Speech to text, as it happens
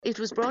it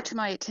was brought to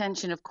my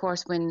attention, of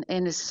course, when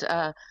Ennis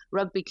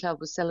Rugby Club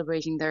was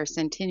celebrating their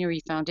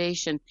centenary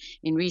foundation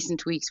in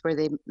recent weeks, where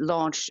they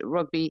launched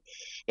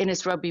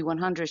Ennis Rugby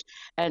 100,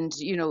 and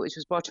it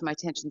was brought to my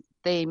attention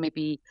that they may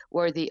be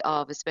worthy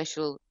of a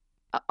special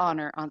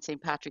honour on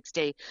St. Patrick's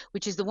Day,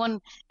 which is the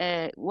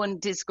one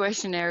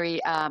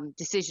discretionary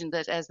decision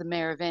that, as the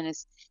Mayor of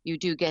Ennis, you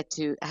do get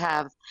to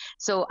have.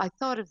 So I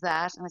thought of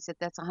that, and I said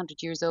that's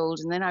 100 years old.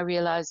 And then I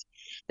realised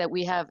that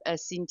we have a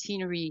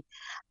centenary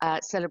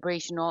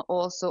celebration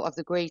also of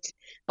the great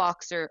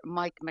boxer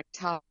Mike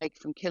McTighe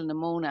from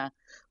Kilnamona,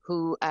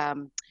 who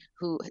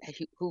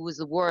was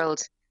the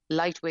world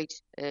lightweight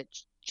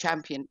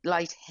champion,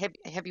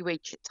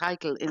 heavyweight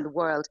title in the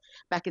world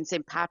back in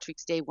St.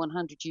 Patrick's Day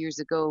 100 years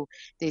ago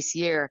this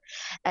year.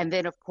 And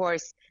then, of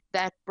course,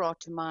 that brought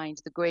to mind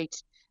the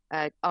great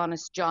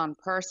honest John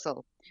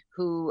Purcell,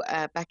 who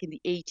back in the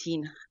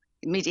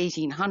mid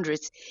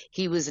 1800s,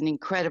 he was an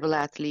incredible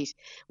athlete,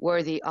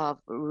 worthy of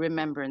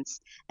remembrance.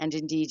 And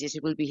indeed,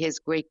 it will be his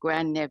great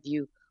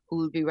grandnephew who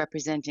will be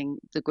representing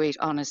the great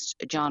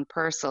honest John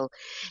Purcell.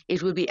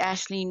 It will be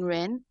Ashleen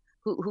Wren,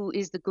 who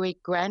is the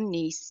great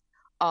grandniece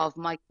of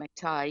Mike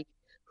McTighe,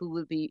 who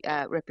will be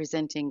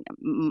representing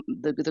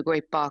the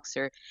great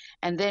boxer.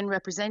 And then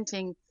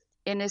representing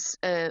Ennis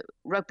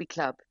Rugby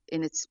Club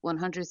in its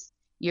 100th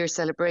year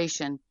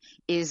celebration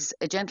is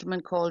a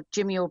gentleman called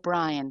Jimmy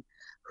O'Brien,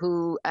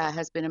 who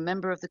has been a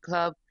member of the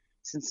club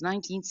since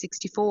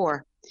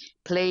 1964,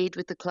 played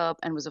with the club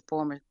and was a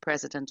former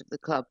president of the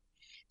club.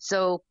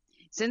 So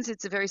since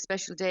it's a very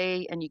special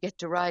day and you get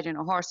to ride in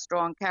a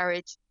horse-drawn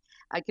carriage,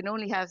 I can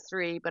only have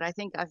three, but I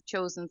think I've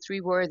chosen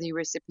three worthy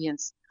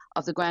recipients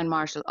of the Grand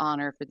Marshal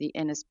Honour for the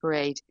Ennis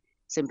Parade,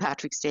 St.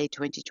 Patrick's Day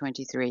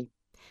 2023.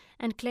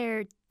 And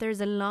Claire,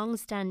 there's a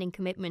long-standing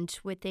commitment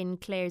within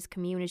Clare's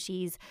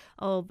communities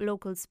of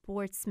local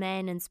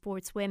sportsmen and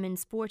sportswomen,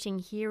 sporting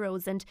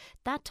heroes, and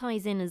that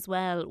ties in as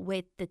well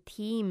with the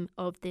theme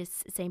of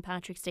this St.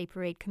 Patrick's Day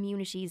Parade,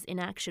 Communities in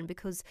Action,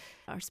 because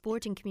our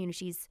sporting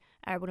communities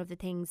are one of the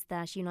things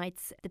that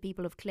unites the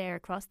people of Clare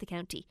across the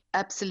county.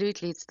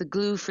 Absolutely. It's the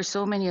glue for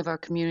so many of our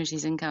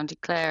communities in County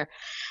Clare.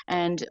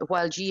 And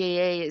while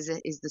GAA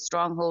is the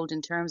stronghold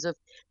in terms of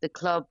the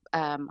club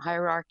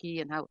hierarchy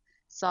and how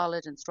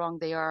solid and strong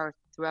they are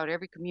throughout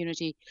every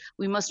community,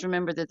 we must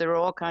remember that there are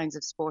all kinds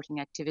of sporting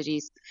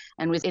activities.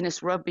 And with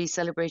Ennis Rugby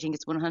celebrating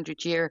its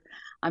 100th year,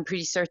 I'm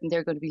pretty certain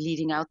they're going to be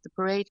leading out the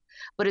parade.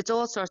 But it's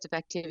all sorts of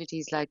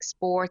activities like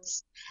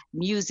sports,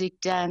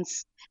 music,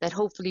 dance, that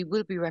hopefully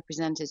will be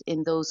represented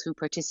in those who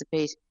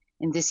participate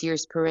in this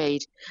year's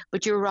parade.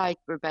 But you're right,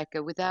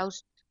 Rebecca, without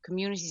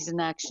communities in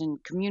action,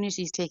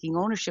 communities taking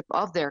ownership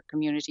of their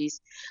communities,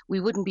 we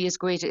wouldn't be as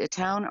great a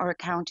town or a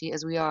county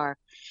as we are.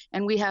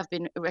 And we have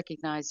been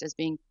recognised as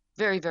being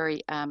very,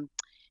 very,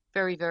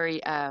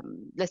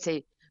 let's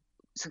say,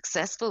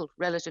 successful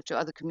relative to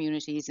other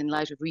communities in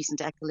light of recent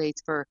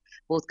accolades for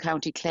both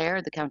County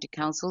Clare, the County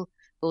Council,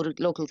 voted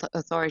Local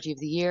Authority of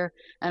the Year,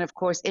 and of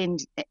course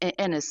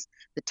Ennis,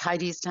 the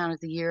tidiest town of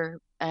the year,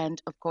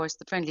 and of course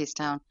the friendliest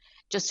town,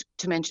 just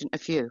to mention a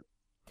few.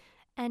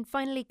 And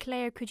finally,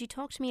 Claire, could you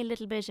talk to me a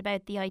little bit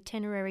about the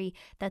itinerary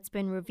that's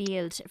been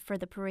revealed for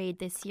the parade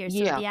this year?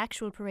 So the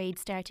actual parade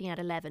starting at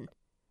 11.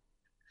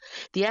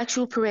 The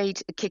actual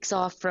parade kicks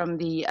off from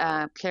the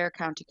Clare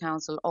County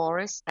Council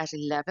Áras at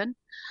 11.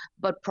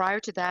 But prior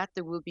to that,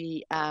 there will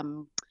be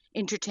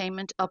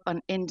entertainment up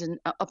on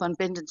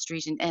Bindon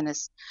Street in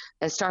Ennis,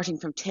 starting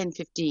from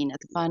 10:15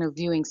 at the final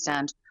viewing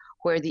stand,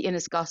 where the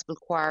Ennis Gospel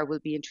Choir will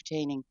be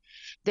entertaining.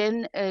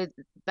 Then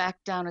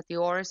back down at the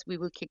Áras, we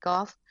will kick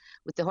off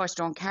with the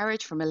horse-drawn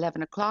carriage from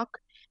 11 o'clock,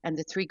 and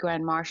the three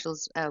Grand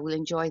Marshals will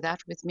enjoy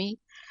that with me.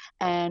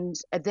 And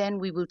then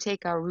we will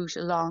take our route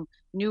along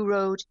New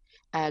Road,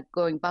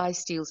 going by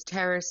Steele's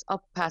Terrace,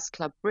 up past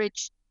Club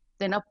Bridge,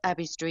 then up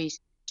Abbey Street,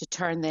 to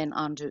turn then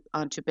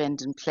onto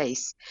Bendon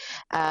Place.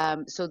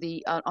 So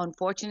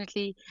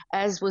unfortunately,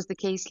 as was the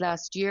case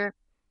last year,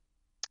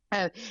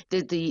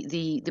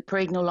 the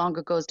parade no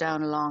longer goes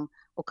down along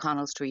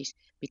O'Connell Street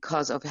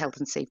because of health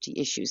and safety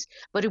issues.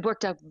 But it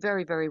worked out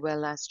very, very well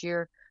last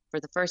year for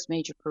the first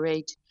major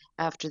parade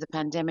after the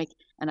pandemic,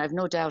 and I've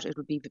no doubt it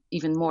will be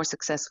even more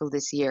successful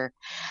this year,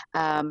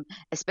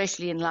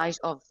 especially in light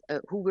of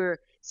who we're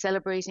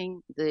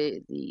celebrating,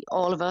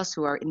 all of us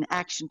who are in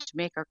action to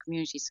make our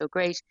community so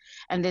great,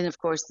 and then of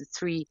course the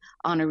three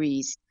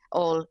honorees,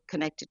 all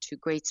connected to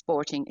great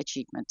sporting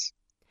achievement.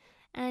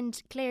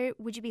 And Claire,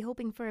 would you be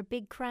hoping for a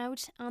big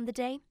crowd on the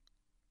day?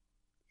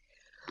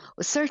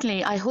 Well,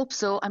 certainly, I hope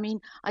so. I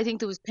mean, I think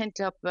there was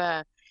pent-up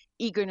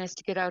eagerness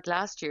to get out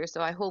last year,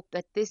 so I hope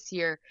that this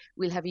year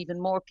we'll have even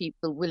more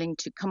people willing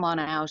to come on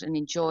out and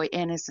enjoy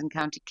Ennis and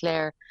County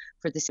Clare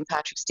for the St.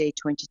 Patrick's Day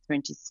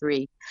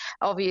 2023.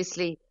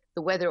 Obviously,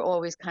 the weather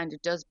always kind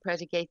of does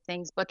predicate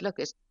things, but look,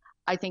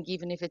 I think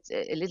even if it's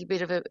a little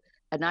bit of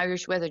an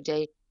Irish weather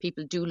day,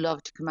 people do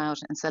love to come out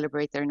and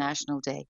celebrate their national day.